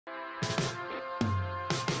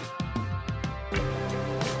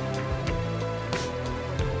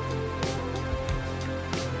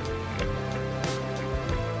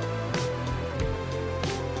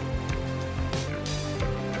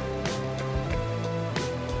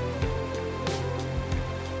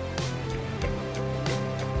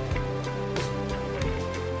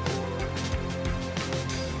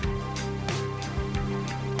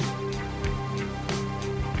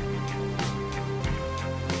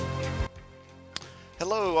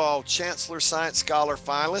Hello, all Chancellor Science Scholar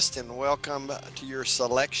finalists, and welcome to your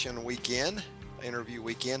selection weekend, interview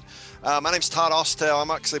weekend. My name is Todd Austell. I'm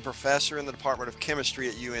actually a professor in the Department of Chemistry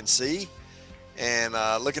at UNC, and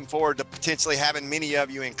looking forward to potentially having many of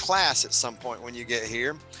you in class at some point when you get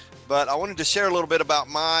here. But I wanted to share a little bit about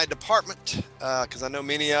my department because I know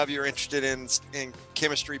many of you are interested in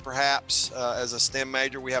chemistry, perhaps as a STEM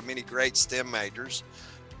major. We have many great STEM majors.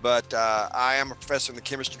 But I am a professor in the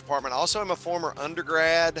chemistry department. Also, I'm a former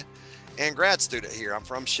undergrad and grad student here. I'm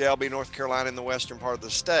from Shelby, North Carolina, in the western part of the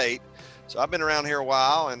state. So I've been around here a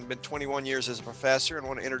while and been 21 years as a professor, and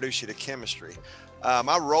want to introduce you to chemistry.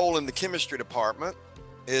 My role in the chemistry department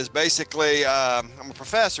is basically, I'm a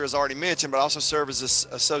professor, as already mentioned, but I also serve as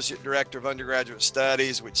associate director of undergraduate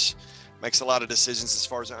studies, which makes a lot of decisions as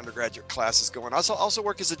far as the undergraduate classes go. I also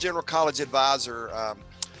work as a general college advisor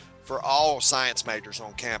for all science majors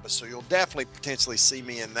on campus. So you'll definitely potentially see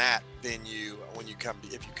me in that venue if you come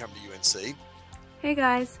to UNC. Hey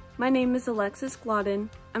guys, my name is Alexis Glodden.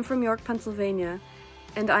 I'm from York, Pennsylvania,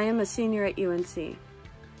 and I am a senior at UNC.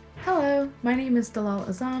 Hello, my name is Dalal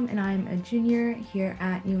Azam, and I'm a junior here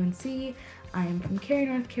at UNC. I am from Cary,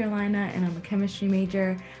 North Carolina, and I'm a chemistry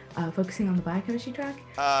major, focusing on the biochemistry track.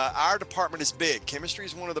 Our department is big. Chemistry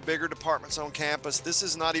is one of the bigger departments on campus. This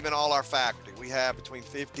is not even all our faculty. We have between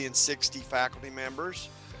 50 and 60 faculty members,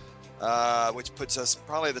 which puts us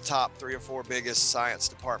probably the top 3 or 4 biggest science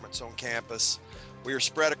departments on campus. We are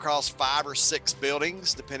spread across 5 or 6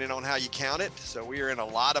 buildings, depending on how you count it. So we are in a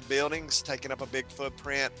lot of buildings, taking up a big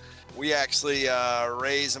footprint. We actually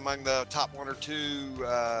raise among the top 1 or 2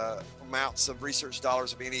 amounts of research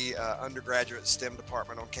dollars of any undergraduate STEM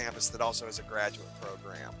department on campus that also has a graduate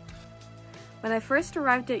program. When I first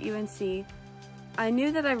arrived at UNC, I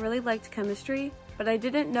knew that I really liked chemistry, but I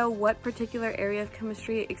didn't know what particular area of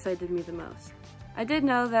chemistry excited me the most. I did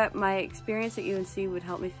know that my experience at UNC would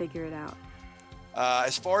help me figure it out.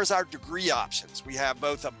 As far as our degree options, we have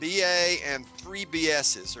both a BA and 3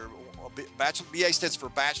 BSs, or BA stands for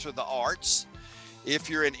Bachelor of the Arts. If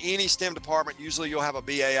you're in any STEM department, usually you'll have a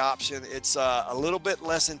BA option. It's a little bit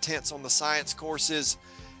less intense on the science courses,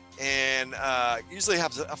 and usually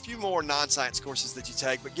has a few more non-science courses that you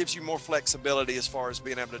take, but gives you more flexibility as far as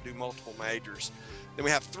being able to do multiple majors. Then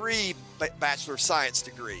we have 3 Bachelor of Science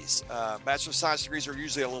degrees. Bachelor of Science degrees are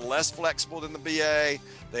usually a little less flexible than the BA.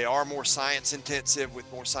 They are more science intensive with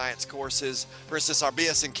more science courses. For instance, our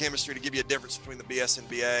BS in chemistry, to give you a difference between the BS and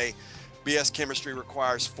BA, BS chemistry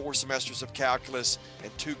requires 4 semesters of calculus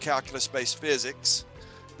and 2 calculus-based physics.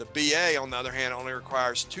 The BA, on the other hand, only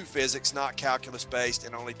requires 2 physics, not calculus-based,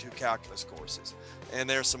 and only 2 calculus courses. And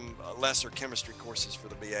there's some lesser chemistry courses for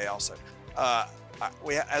the BA also.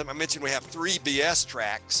 As I mentioned, we have 3 BS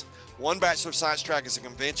tracks. 1 Bachelor of Science track is a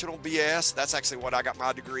conventional BS. That's actually what I got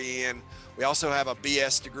my degree in. We also have a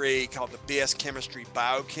BS degree called the BS Chemistry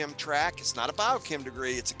Biochem track. It's not a biochem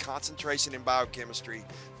degree, it's a concentration in biochemistry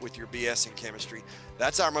with your BS in chemistry.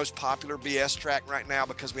 That's our most popular BS track right now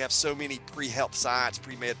because we have so many pre-health science,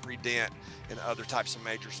 pre-med, pre-dent, and other types of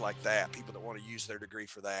majors like that, people that want to use their degree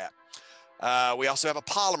for that. We also have a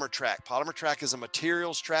polymer track. Polymer track is a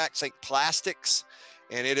materials track, think plastics,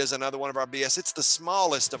 and it is another one of our BS. It's the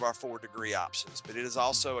smallest of our 4 degree options, but it is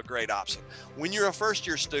also a great option. When you're a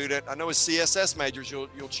first-year student, I know as CSS majors, you'll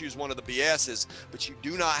choose one of the BSs, but you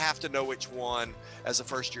do not have to know which one as a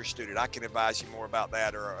first-year student. I can advise you more about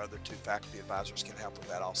that, or our other 2 faculty advisors can help with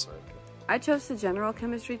that also. I chose the general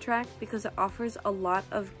chemistry track because it offers a lot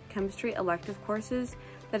of chemistry elective courses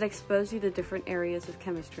that expose you to different areas of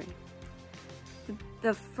chemistry.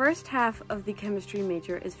 The first half of the chemistry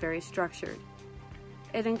major is very structured.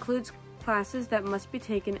 It includes classes that must be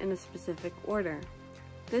taken in a specific order.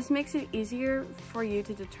 This makes it easier for you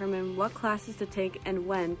to determine what classes to take and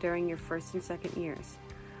when during your first and second years.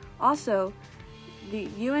 Also, the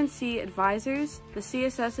UNC advisors, the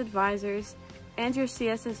CSS advisors, and your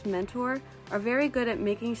CSS mentor are very good at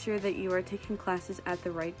making sure that you are taking classes at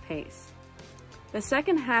the right pace. The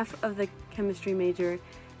second half of the chemistry major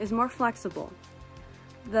is more flexible.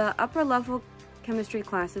 The upper level chemistry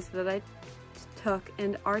classes that I took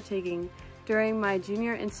and are taking during my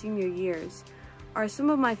junior and senior years are some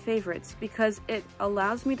of my favorites because it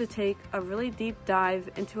allows me to take a really deep dive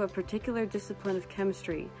into a particular discipline of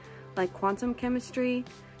chemistry, like quantum chemistry,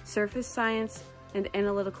 surface science, and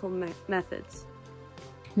analytical methods.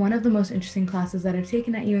 One of the most interesting classes that I've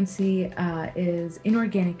taken at UNC is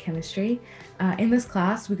inorganic chemistry. In this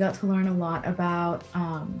class, we got to learn a lot about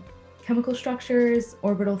chemical structures,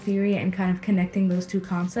 orbital theory, and kind of connecting those 2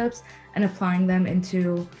 concepts and applying them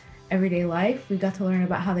into everyday life. We got to learn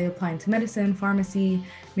about how they apply into medicine, pharmacy,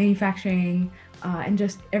 manufacturing, and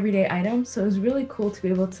just everyday items. So it was really cool to be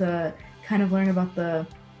able to kind of learn about the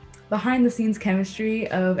behind the scenes chemistry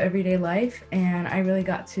of everyday life, and I really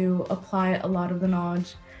got to apply a lot of the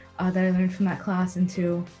knowledge that I learned from that class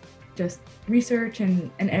into just research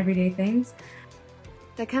and everyday things.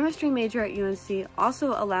 The chemistry major at UNC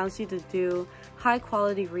also allows you to do high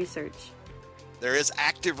quality research. There is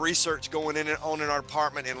active research going on in our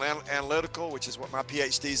department in analytical, which is what my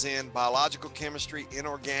PhD's in, biological chemistry,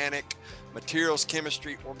 inorganic, materials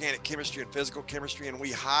chemistry, organic chemistry, and physical chemistry. And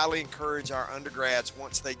we highly encourage our undergrads,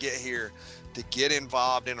 once they get here, to get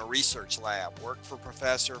involved in a research lab. Work for a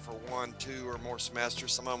professor for 1, 2, or more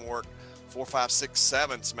semesters. Some of them work 4, 5, 6,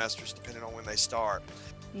 7 semesters, depending on when they start.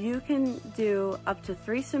 You can do up to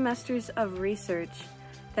 3 semesters of research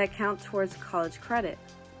that count towards college credit.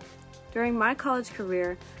 During my college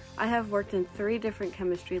career, I have worked in 3 different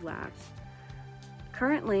chemistry labs.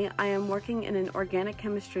 Currently, I am working in an organic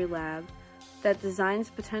chemistry lab that designs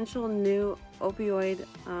potential new opioid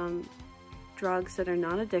drugs that are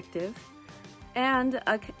non-addictive, and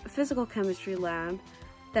a physical chemistry lab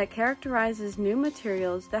that characterizes new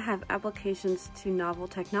materials that have applications to novel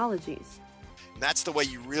technologies. And that's the way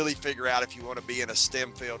you really figure out if you want to be in a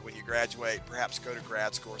STEM field when you graduate, perhaps go to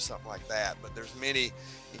grad school or something like that. But there's many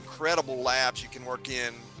incredible labs you can work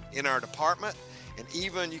in our department, and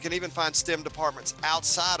you can even find STEM departments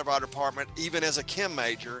outside of our department, even as a chem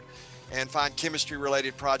major, and find chemistry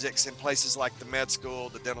related projects in places like the med school,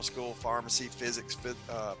 the dental school, pharmacy, physics,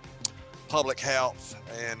 public health,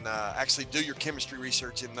 and actually do your chemistry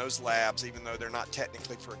research in those labs, even though they're not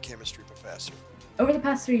technically for a chemistry professor. Over the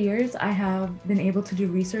past 3 years, I have been able to do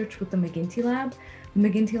research with the McGinty Lab. The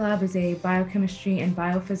McGinty Lab is a biochemistry and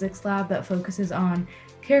biophysics lab that focuses on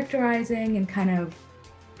characterizing and kind of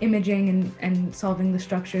imaging and solving the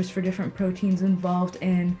structures for different proteins involved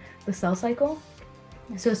in the cell cycle.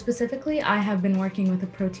 So specifically, I have been working with a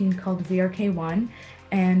protein called VRK1,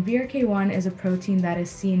 and VRK1 is a protein that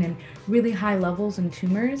is seen in really high levels in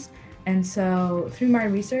tumors. And so through my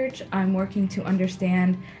research, I'm working to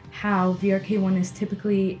understand how VRK1 is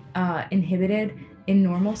typically inhibited in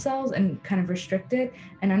normal cells and kind of restricted,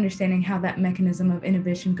 and understanding how that mechanism of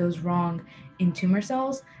inhibition goes wrong in tumor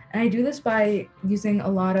cells. And I do this by using a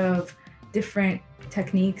lot of different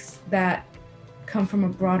techniques that come from a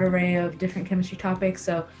broad array of different chemistry topics.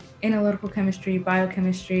 So analytical chemistry,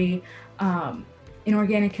 biochemistry,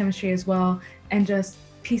 inorganic chemistry as well, and just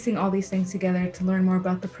piecing all these things together to learn more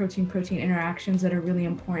about the protein-protein interactions that are really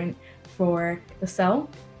important for the cell.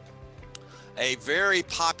 A very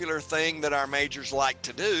popular thing that our majors like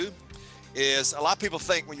to do is, a lot of people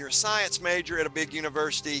think when you're a science major at a big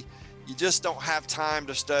university, you just don't have time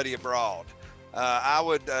to study abroad. I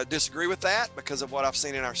would disagree with that because of what I've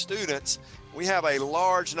seen in our students. We have a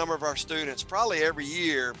large number of our students, probably every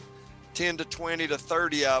year, 10 to 20 to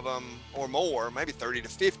 30 of them or more, maybe 30 to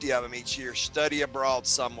 50 of them each year, study abroad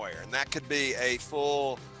somewhere. And that could be a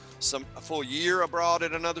full year abroad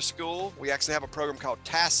at another school. We actually have a program called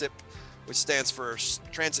TACIP, which stands for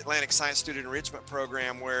Transatlantic Science Student Enrichment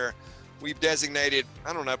Program, where we've designated,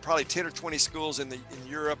 I don't know, probably 10 or 20 schools in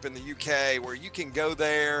Europe and the UK where you can go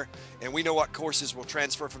there, and we know what courses will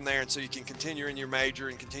transfer from there, and so you can continue in your major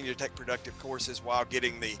and continue to take productive courses while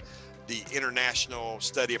getting the international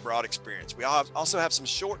study abroad experience. We also have some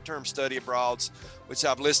short-term study abroads, which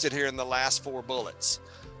I've listed here in the last 4 bullets.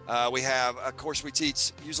 We have a course we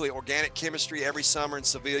teach, usually organic chemistry, every summer in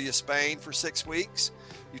Sevilla, Spain for 6 weeks.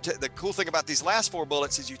 The cool thing about these last 4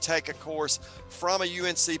 bullets is you take a course from a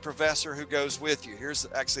UNC professor who goes with you. Here's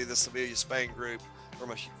actually the Sevilla, Spain group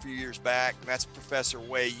from a few years back. That's Professor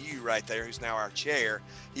Wei Yu right there, who's now our chair.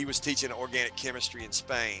 He was teaching organic chemistry in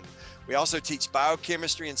Spain. We also teach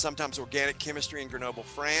biochemistry and sometimes organic chemistry in Grenoble,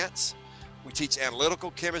 France. We teach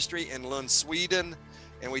analytical chemistry in Lund, Sweden.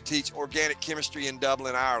 And we teach organic chemistry in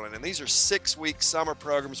Dublin, Ireland. And these are 6-week summer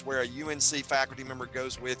programs where a UNC faculty member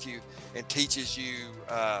goes with you and teaches you,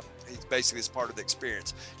 basically as part of the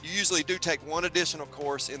experience. You usually do take one additional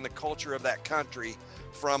course in the culture of that country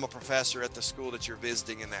from a professor at the school that you're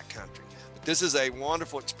visiting in that country. But this is a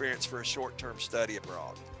wonderful experience for a short-term study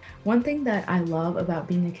abroad. One thing that I love about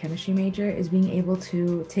being a chemistry major is being able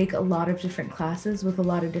to take a lot of different classes with a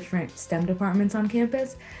lot of different STEM departments on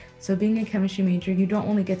campus. So being a chemistry major, you don't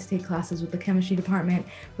only get to take classes with the chemistry department,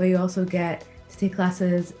 but you also get to take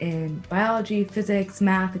classes in biology, physics,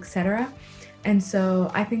 math, etc. And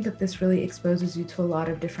so I think that this really exposes you to a lot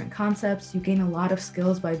of different concepts. You gain a lot of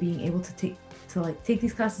skills by being able to take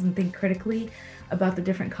these classes and think critically about the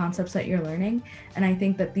different concepts that you're learning. And I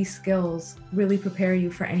think that these skills really prepare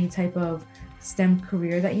you for any type of STEM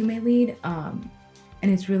career that you may lead. And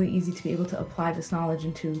it's really easy to be able to apply this knowledge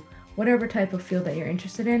into whatever type of field that you're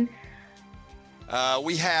interested in.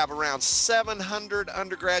 We have around 700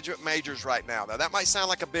 undergraduate majors right now. Now that might sound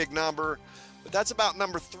like a big number, but that's about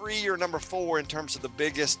number 3 or number 4 in terms of the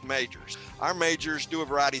biggest majors. Our majors do a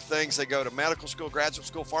variety of things. They go to medical school, graduate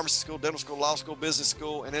school, pharmacy school, dental school, law school, business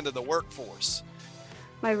school, and into the workforce.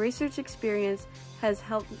 My research experience has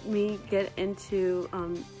helped me get into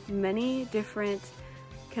many different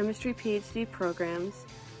chemistry PhD programs,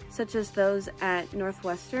 such as those at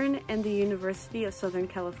Northwestern and the University of Southern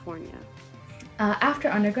California. After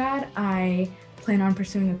undergrad, I plan on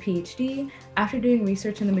pursuing a PhD. After doing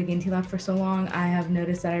research in the McGinty Lab for so long, I have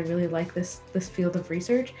noticed that I really like this field of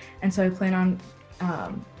research, and so I plan on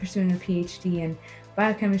pursuing a PhD in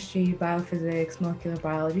biochemistry, biophysics, molecular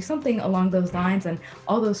biology, something along those lines, and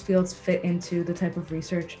all those fields fit into the type of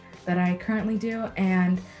research that I currently do,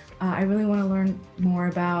 and I really want to learn more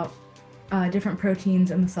about different proteins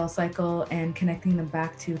in the cell cycle and connecting them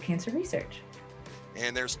back to cancer research.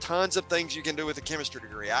 And there's tons of things you can do with a chemistry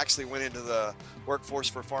degree. I actually went into the workforce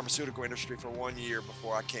for pharmaceutical industry for 1 year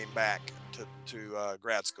before I came back to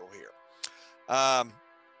grad school here.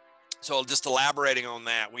 So just elaborating on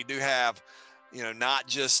that, we do have, not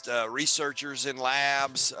just researchers in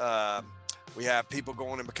labs. We have people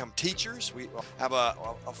going to become teachers. We have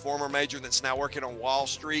a former major that's now working on Wall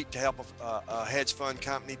Street to help a hedge fund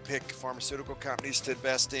company pick pharmaceutical companies to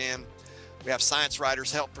invest in. We have science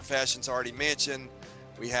writers, health professions already mentioned.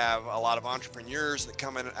 We have a lot of entrepreneurs that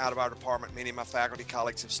come in and out of our department. Many of my faculty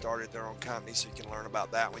colleagues have started their own companies, so you can learn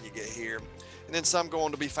about that when you get here. And then some go on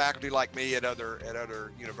to be faculty like me at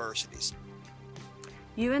other universities.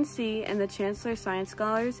 UNC and the Chancellor Science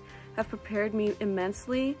Scholars have prepared me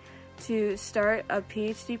immensely to start a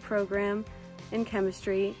PhD program in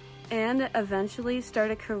chemistry and eventually start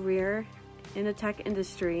a career in the tech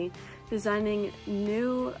industry designing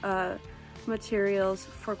new materials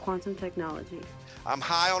for quantum technology. I'm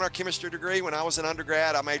high on our chemistry degree. When I was an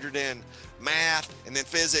undergrad, I majored in math and then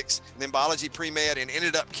physics and then biology pre-med and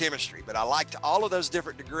ended up chemistry. But I liked all of those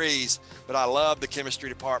different degrees, but I love the chemistry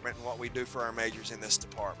department and what we do for our majors in this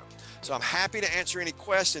department. So I'm happy to answer any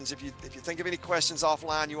questions. If you think of any questions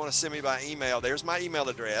offline you want to send me by email, there's my email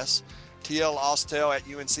address,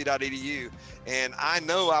 tlaustel@unc.edu. And I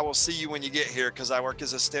know I will see you when you get here because I work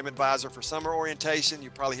as a STEM advisor for summer orientation.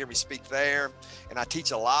 You probably hear me speak there. And I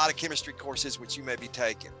teach a lot of chemistry courses which you may be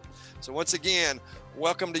taking. So once again,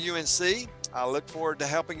 welcome to UNC. I look forward to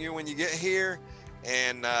helping you when you get here,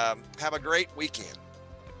 and have a great weekend.